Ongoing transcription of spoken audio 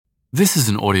This is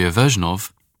an audio version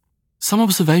of Some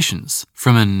Observations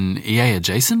from an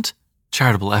EA-adjacent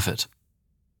charitable effort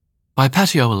by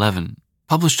Patio 11,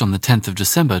 published on the 10th of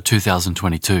December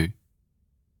 2022.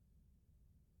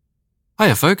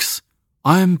 Hiya folks,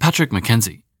 I'm Patrick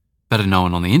Mackenzie, better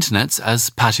known on the internets as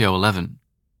Patio 11.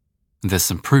 There's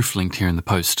some proof linked here in the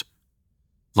post.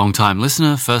 Long-time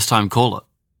listener, first-time caller.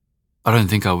 I don't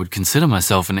think I would consider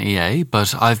myself an EA,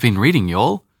 but I've been reading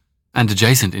y'all and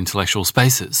adjacent intellectual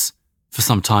spaces for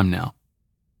some time now.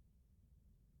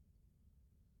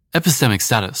 Epistemic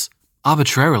status,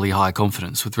 arbitrarily high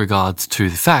confidence with regards to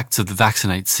the facts of the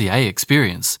Vaccinate CA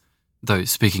experience, though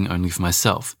speaking only for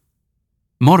myself.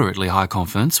 Moderately high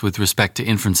confidence with respect to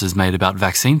inferences made about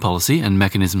vaccine policy and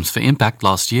mechanisms for impact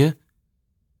last year.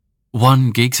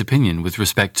 One geek's opinion with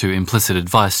respect to implicit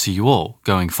advice to you all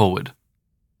going forward.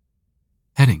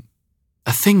 Heading: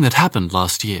 A thing that happened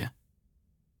last year.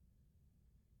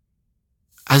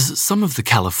 As some of the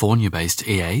California-based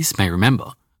EAs may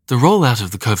remember, the rollout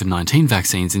of the COVID-19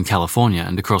 vaccines in California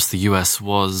and across the US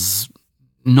was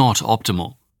not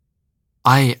optimal.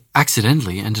 I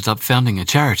accidentally ended up founding a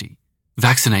charity,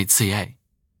 Vaccinate CA,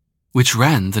 which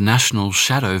ran the national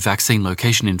shadow vaccine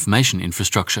location information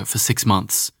infrastructure for 6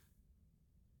 months.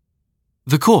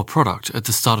 The core product at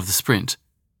the start of the sprint,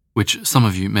 which some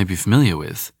of you may be familiar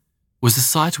with, was a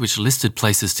site which listed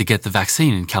places to get the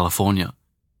vaccine in California,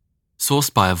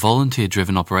 sourced by a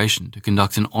volunteer-driven operation to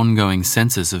conduct an ongoing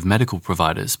census of medical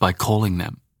providers by calling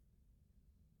them.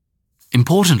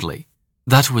 Importantly,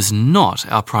 that was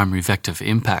not our primary vector for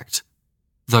impact,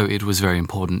 though it was very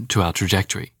important to our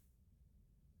trajectory.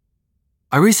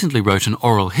 I recently wrote an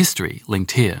oral history,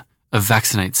 linked here, of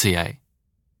Vaccinate CA.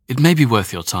 It may be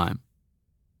worth your time.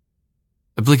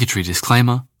 Obligatory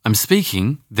disclaimer, I'm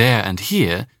speaking, there and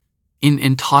here, in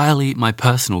entirely my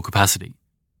personal capacity,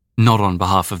 not on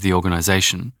behalf of the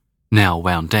organisation, now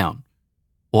wound down,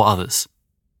 or others.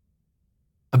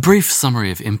 A brief summary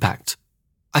of impact.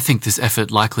 I think this effort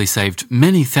likely saved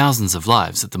many thousands of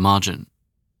lives at the margin,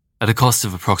 at a cost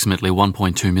of approximately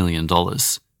 $1.2 million.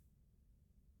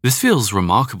 This feels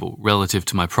remarkable relative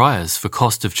to my priors for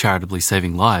cost of charitably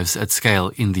saving lives at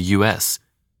scale in the US,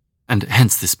 and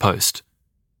hence this post.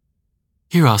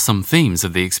 Here are some themes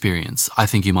of the experience I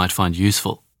think you might find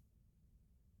useful.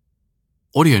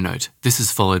 Audio note, this is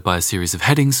followed by a series of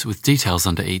headings with details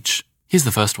under each. Here's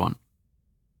the first one.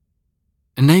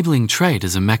 Enabling trade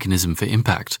as a mechanism for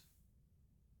impact.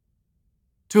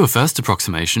 To a first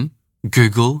approximation,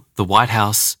 Google, the White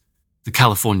House, the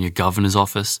California Governor's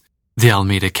Office, the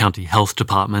Alameda County Health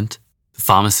Department, the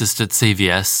pharmacist at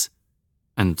CVS,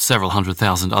 and several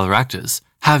 100,000 other actors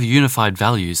have unified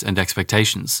values and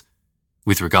expectations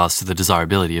with regards to the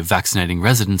desirability of vaccinating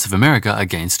residents of America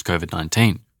against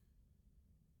COVID-19.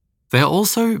 They are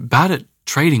also bad at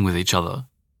trading with each other,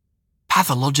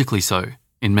 pathologically so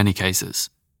in many cases.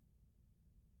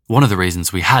 One of the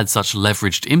reasons we had such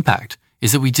leveraged impact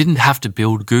is that we didn't have to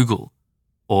build Google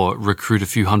or recruit a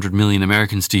few 100 million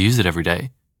Americans to use it every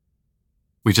day.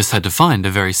 We just had to find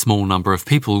a very small number of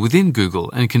people within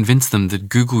Google and convince them that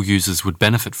Google users would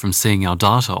benefit from seeing our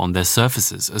data on their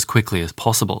surfaces as quickly as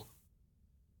possible.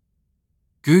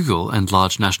 Google and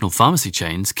large national pharmacy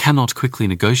chains cannot quickly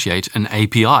negotiate an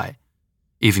API,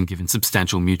 even given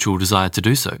substantial mutual desire to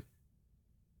do so.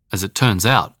 As it turns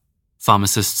out,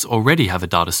 pharmacists already have a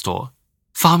data store,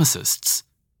 pharmacists,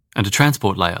 and a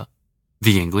transport layer,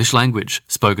 the English language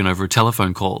spoken over a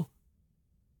telephone call.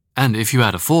 And if you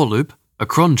add a for loop, a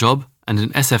cron job, and an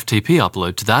SFTP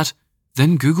upload to that,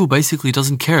 then Google basically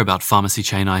doesn't care about pharmacy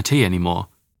chain IT anymore.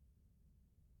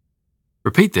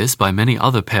 Repeat this by many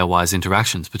other pairwise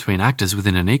interactions between actors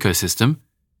within an ecosystem,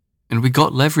 and we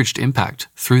got leveraged impact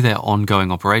through their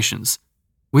ongoing operations,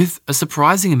 with a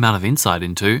surprising amount of insight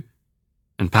into,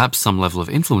 and perhaps some level of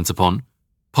influence upon,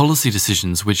 policy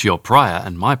decisions which your prior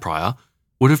and my prior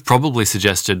would have probably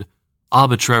suggested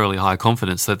arbitrarily high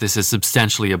confidence that this is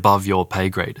substantially above your pay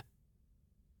grade.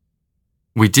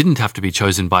 We didn't have to be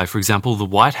chosen by, for example, the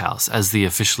White House as the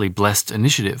officially blessed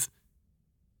initiative.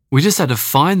 We just had to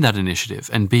find that initiative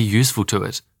and be useful to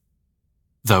it.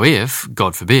 Though if,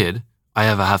 God forbid, I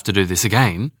ever have to do this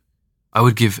again, I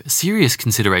would give serious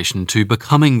consideration to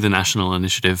becoming the national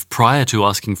initiative prior to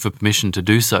asking for permission to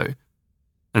do so,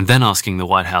 and then asking the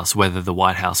White House whether the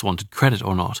White House wanted credit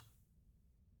or not.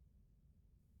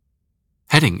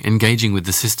 Heading: Engaging with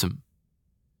the system.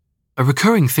 A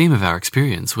recurring theme of our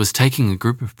experience was taking a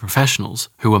group of professionals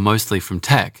who were mostly from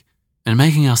tech and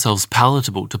making ourselves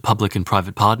palatable to public and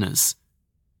private partners,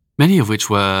 many of which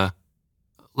were,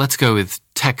 let's go with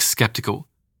tech skeptical,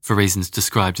 for reasons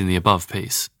described in the above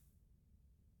piece.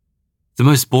 The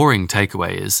most boring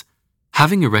takeaway is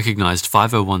Having a recognised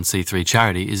 501c3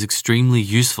 charity is extremely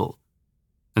useful,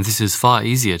 and this is far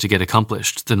easier to get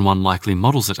accomplished than one likely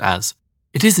models it as.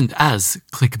 It isn't as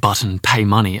click button, pay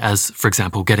money as, for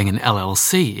example, getting an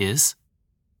LLC is.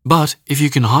 But if you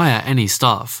can hire any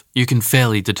staff, you can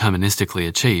fairly deterministically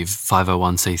achieve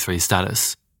 501c3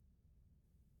 status.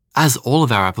 As all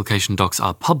of our application docs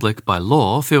are public by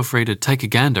law, feel free to take a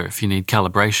gander if you need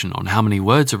calibration on how many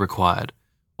words are required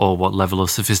or what level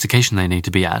of sophistication they need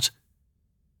to be at.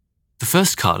 The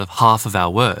first cut of half of our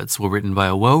words were written by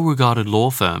a well-regarded law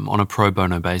firm on a pro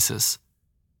bono basis.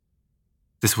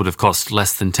 This would have cost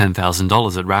less than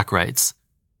 $10,000 at rack rates.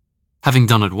 Having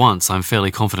done it once, I'm fairly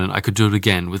confident I could do it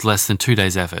again with less than 2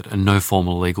 days' effort and no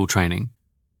formal legal training.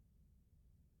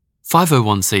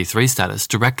 501c3 status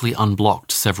directly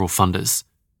unblocked several funders,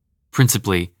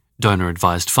 principally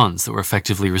donor-advised funds that were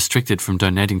effectively restricted from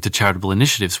donating to charitable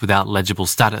initiatives without legible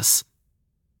status.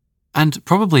 And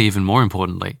probably even more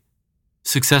importantly,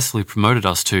 successfully promoted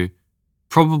us to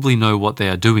probably know what they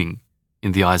are doing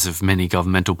in the eyes of many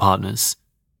governmental partners.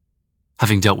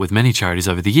 Having dealt with many charities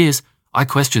over the years, I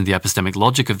questioned the epistemic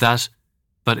logic of that,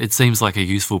 but it seems like a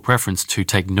useful preference to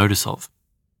take notice of.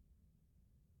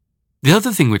 The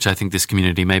other thing which I think this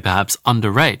community may perhaps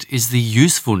underrate is the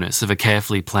usefulness of a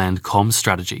carefully planned comms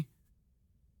strategy.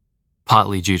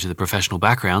 Partly due to the professional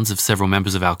backgrounds of several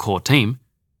members of our core team,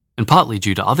 and partly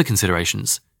due to other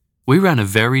considerations, we ran a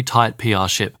very tight PR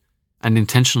ship and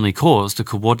intentionally caused a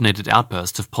coordinated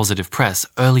outburst of positive press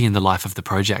early in the life of the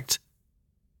project.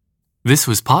 This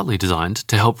was partly designed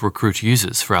to help recruit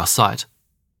users for our site.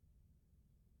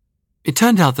 It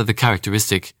turned out that the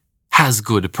characteristic "has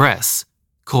good press"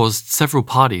 caused several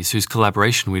parties whose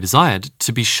collaboration we desired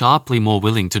to be sharply more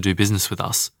willing to do business with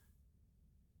us.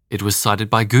 It was cited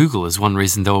by Google as one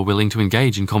reason they were willing to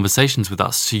engage in conversations with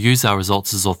us to use our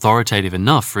results as authoritative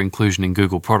enough for inclusion in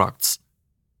Google products.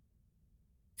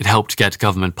 It helped get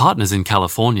government partners in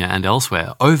California and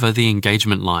elsewhere over the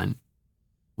engagement line.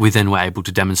 We then were able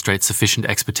to demonstrate sufficient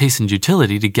expertise and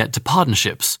utility to get to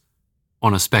partnerships,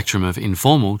 on a spectrum of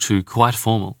informal to quite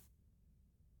formal.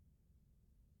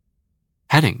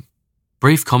 Heading: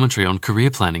 Brief commentary on career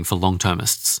planning for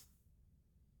long-termists.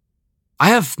 I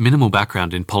have minimal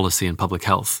background in policy and public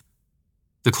health.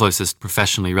 The closest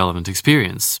professionally relevant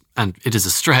experience, and it is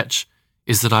a stretch,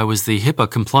 is that I was the HIPAA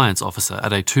compliance officer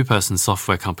at a 2-person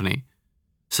software company,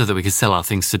 so that we could sell our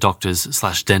things to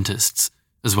doctors/dentists,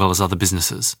 as well as other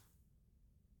businesses.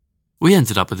 We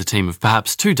ended up with a team of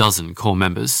perhaps 24 core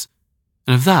members,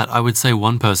 and of that I would say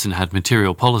 1 person had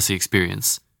material policy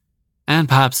experience, and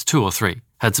perhaps 2 or 3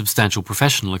 had substantial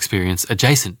professional experience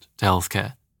adjacent to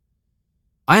healthcare.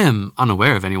 I am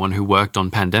unaware of anyone who worked on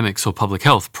pandemics or public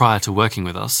health prior to working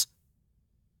with us.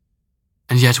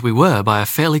 And yet we were, by a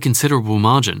fairly considerable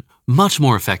margin, much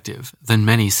more effective than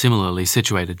many similarly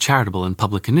situated charitable and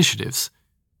public initiatives,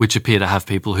 which appear to have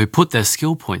people who put their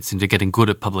skill points into getting good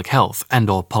at public health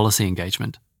and/or policy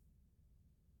engagement.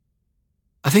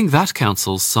 I think that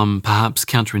counsels some perhaps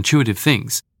counterintuitive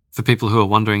things for people who are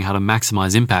wondering how to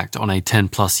maximize impact on a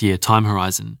 10-plus year time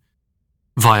horizon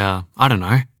via,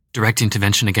 direct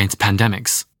intervention against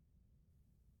pandemics.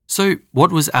 So,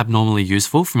 what was abnormally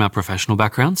useful from our professional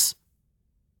backgrounds?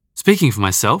 Speaking for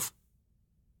myself,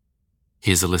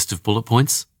 here's a list of bullet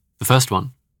points. The first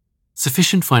one: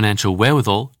 sufficient financial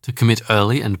wherewithal to commit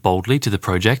early and boldly to the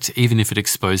project even if it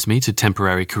exposed me to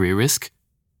temporary career risk.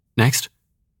 Next: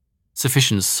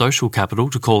 sufficient social capital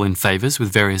to call in favours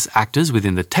with various actors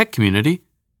within the tech community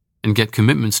and get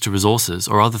commitments to resources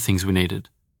or other things we needed.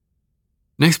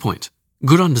 Next point: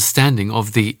 good understanding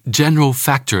of the general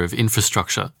factor of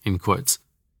infrastructure, in quotes.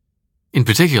 In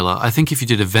particular, I think if you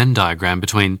did a Venn diagram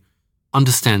between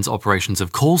understands operations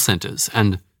of call centres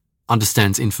and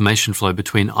understands information flow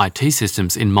between IT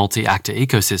systems in multi-actor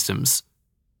ecosystems,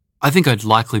 I think I'd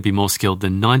likely be more skilled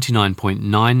than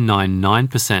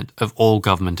 99.999% of all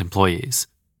government employees.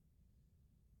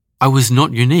 I was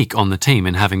not unique on the team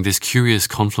in having this curious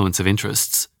confluence of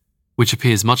interests, which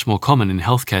appears much more common in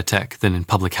healthcare tech than in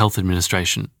public health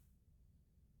administration.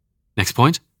 Next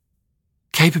point: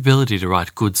 capability to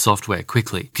write good software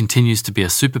quickly continues to be a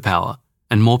superpower,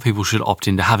 and more people should opt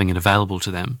into having it available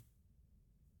to them.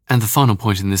 And the final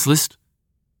point in this list: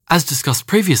 as discussed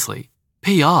previously,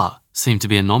 PR seemed to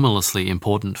be anomalously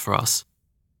important for us.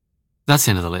 That's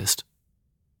the end of the list.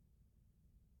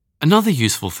 Another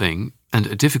useful thing, and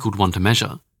a difficult one to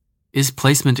measure, is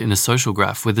placement in a social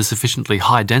graph with a sufficiently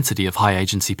high density of high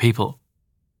agency people.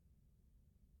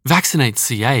 Vaccinate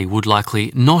CA would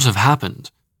likely not have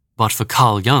happened, but for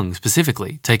Carl Jung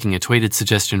specifically taking a tweeted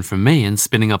suggestion from me and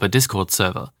spinning up a Discord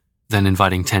server, then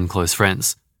inviting 10 close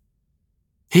friends.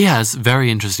 He has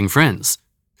very interesting friends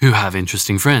who have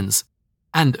interesting friends,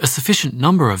 and a sufficient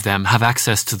number of them have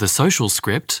access to the social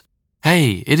script.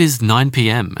 Hey, it is 9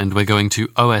 p.m. and we're going to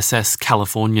OSS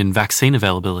Californian vaccine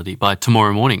availability by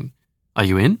tomorrow morning. Are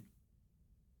you in?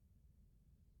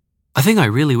 A thing I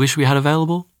really wish we had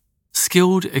available?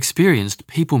 Skilled, experienced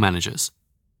people managers.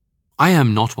 I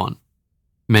am not one.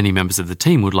 Many members of the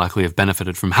team would likely have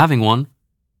benefited from having one,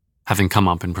 having come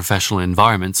up in professional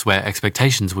environments where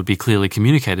expectations would be clearly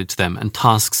communicated to them and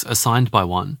tasks assigned by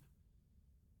one.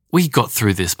 We got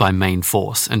through this by main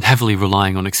force and heavily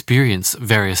relying on experience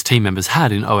various team members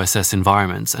had in OSS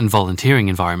environments and volunteering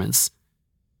environments,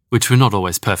 which were not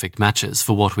always perfect matches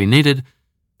for what we needed,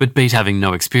 but beat having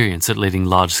no experience at leading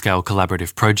large-scale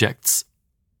collaborative projects.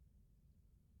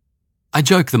 I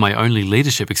joke that my only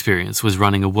leadership experience was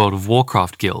running a World of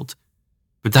Warcraft guild,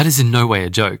 but that is in no way a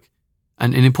joke,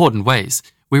 and in important ways,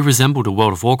 we resembled a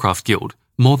World of Warcraft guild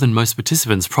more than most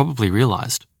participants probably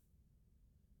realised.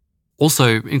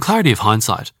 Also, in clarity of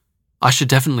hindsight, I should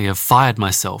definitely have fired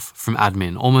myself from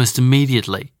admin almost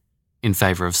immediately in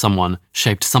favour of someone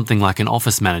shaped something like an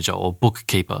office manager or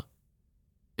bookkeeper.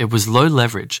 It was low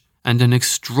leverage and an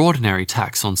extraordinary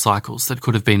tax on cycles that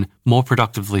could have been more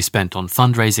productively spent on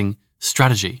fundraising,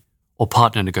 strategy, or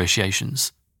partner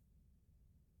negotiations.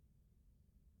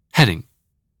 Heading: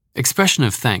 Expression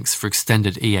of thanks for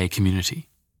extended EA community.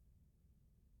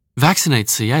 Vaccinate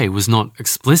CA was not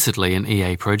explicitly an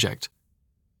EA project.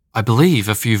 I believe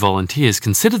a few volunteers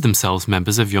considered themselves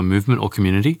members of your movement or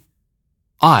community.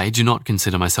 I do not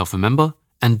consider myself a member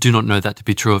and do not know that to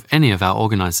be true of any of our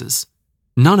organisers.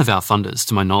 None of our funders,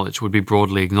 to my knowledge, would be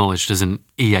broadly acknowledged as an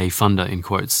EA funder in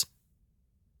quotes.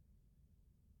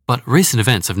 But recent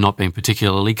events have not been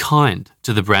particularly kind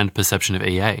to the brand perception of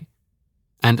EA.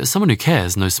 And as someone who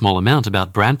cares no small amount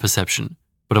about brand perception,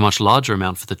 but a much larger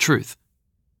amount for the truth,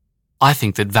 I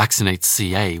think that Vaccinate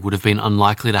CA would have been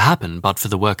unlikely to happen but for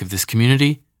the work of this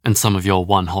community and some of your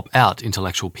one-hop-out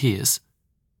intellectual peers.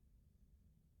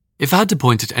 If I had to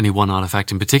point at any one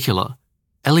artifact in particular,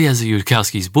 Eliezer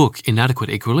Yudkowsky's book Inadequate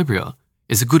Equilibria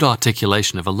is a good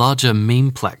articulation of a larger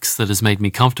memeplex that has made me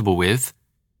comfortable with: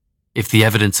 if the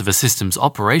evidence of a system's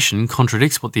operation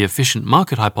contradicts what the efficient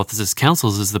market hypothesis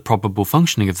counsels as the probable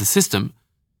functioning of the system,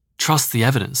 trust the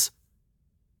evidence.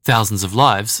 Thousands of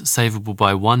lives, savable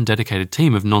by one dedicated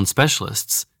team of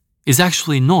non-specialists, is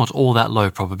actually not all that low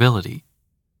probability.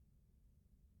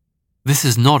 This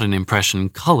is not an impression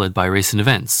coloured by recent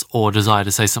events or desire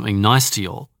to say something nice to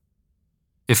y'all.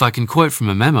 If I can quote from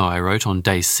a memo I wrote on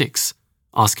day 6,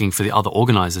 asking for the other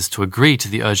organisers to agree to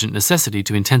the urgent necessity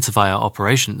to intensify our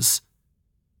operations.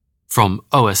 From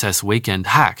OSS Weekend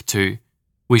Hack to,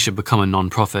 we should become a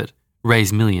non-profit,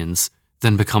 raise millions,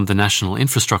 then become the national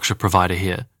infrastructure provider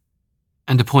here,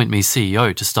 and appoint me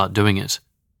CEO to start doing it.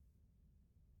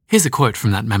 Here's a quote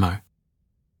from that memo.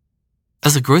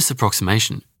 As a gross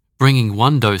approximation, bringing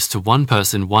one dose to one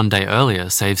person one day earlier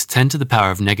saves 10 to the power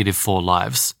of -4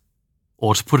 lives.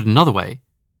 Or to put it another way,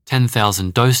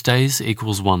 10,000 dose days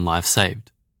equals 1 life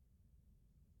saved.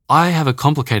 I have a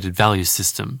complicated value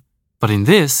system, but in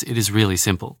this it is really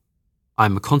simple.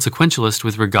 I'm a consequentialist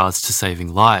with regards to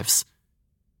saving lives,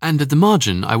 and at the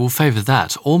margin I will favour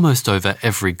that almost over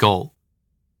every goal.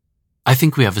 I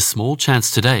think we have a small chance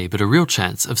today, but a real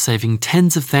chance of saving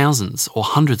tens of thousands or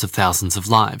hundreds of thousands of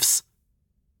lives.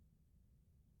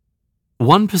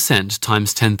 1%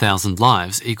 times 10,000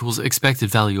 lives equals expected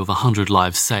value of 100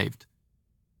 lives saved.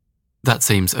 That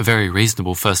seems a very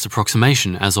reasonable first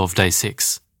approximation as of day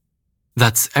 6.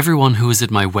 That's everyone who is at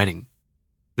my wedding.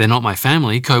 They're not my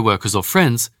family, co-workers or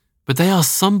friends, but they are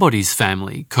somebody's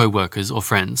family, co-workers or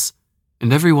friends,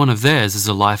 and every one of theirs is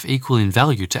a life equal in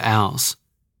value to ours.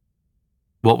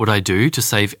 What would I do to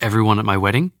save everyone at my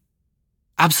wedding?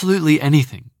 Absolutely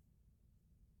anything.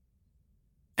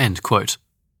 End quote.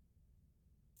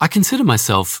 I consider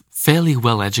myself fairly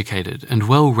well educated and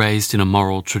well raised in a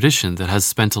moral tradition that has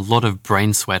spent a lot of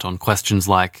brain sweat on questions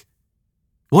like,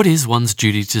 what is one's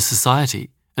duty to society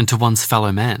and to one's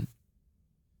fellow man?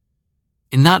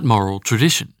 In that moral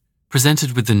tradition,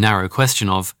 presented with the narrow question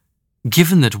of,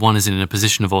 given that one is in a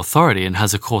position of authority and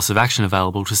has a course of action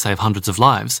available to save hundreds of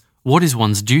lives, what is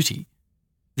one's duty?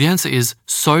 The answer is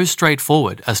so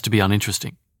straightforward as to be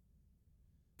uninteresting.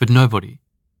 But nobody,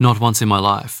 not once in my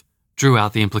life, drew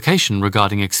out the implication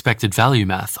regarding expected value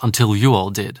math until you all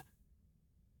did.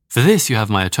 For this you have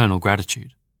my eternal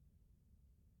gratitude.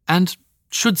 And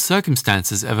should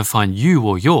circumstances ever find you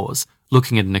or yours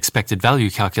looking at an expected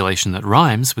value calculation that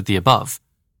rhymes with the above,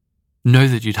 know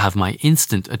that you'd have my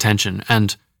instant attention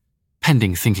and,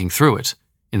 pending thinking through it,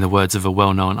 in the words of a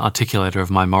well-known articulator of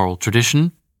my moral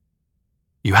tradition,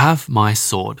 You have my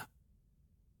sword.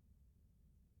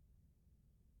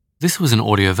 This was an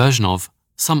audio version of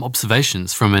Some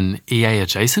Observations from an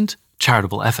EA-adjacent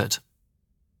charitable effort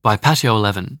by Patio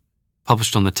 11,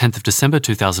 published on the 10th of December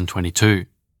 2022.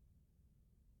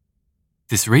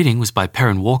 This reading was by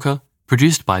Perrin Walker,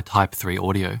 produced by Type 3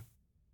 Audio.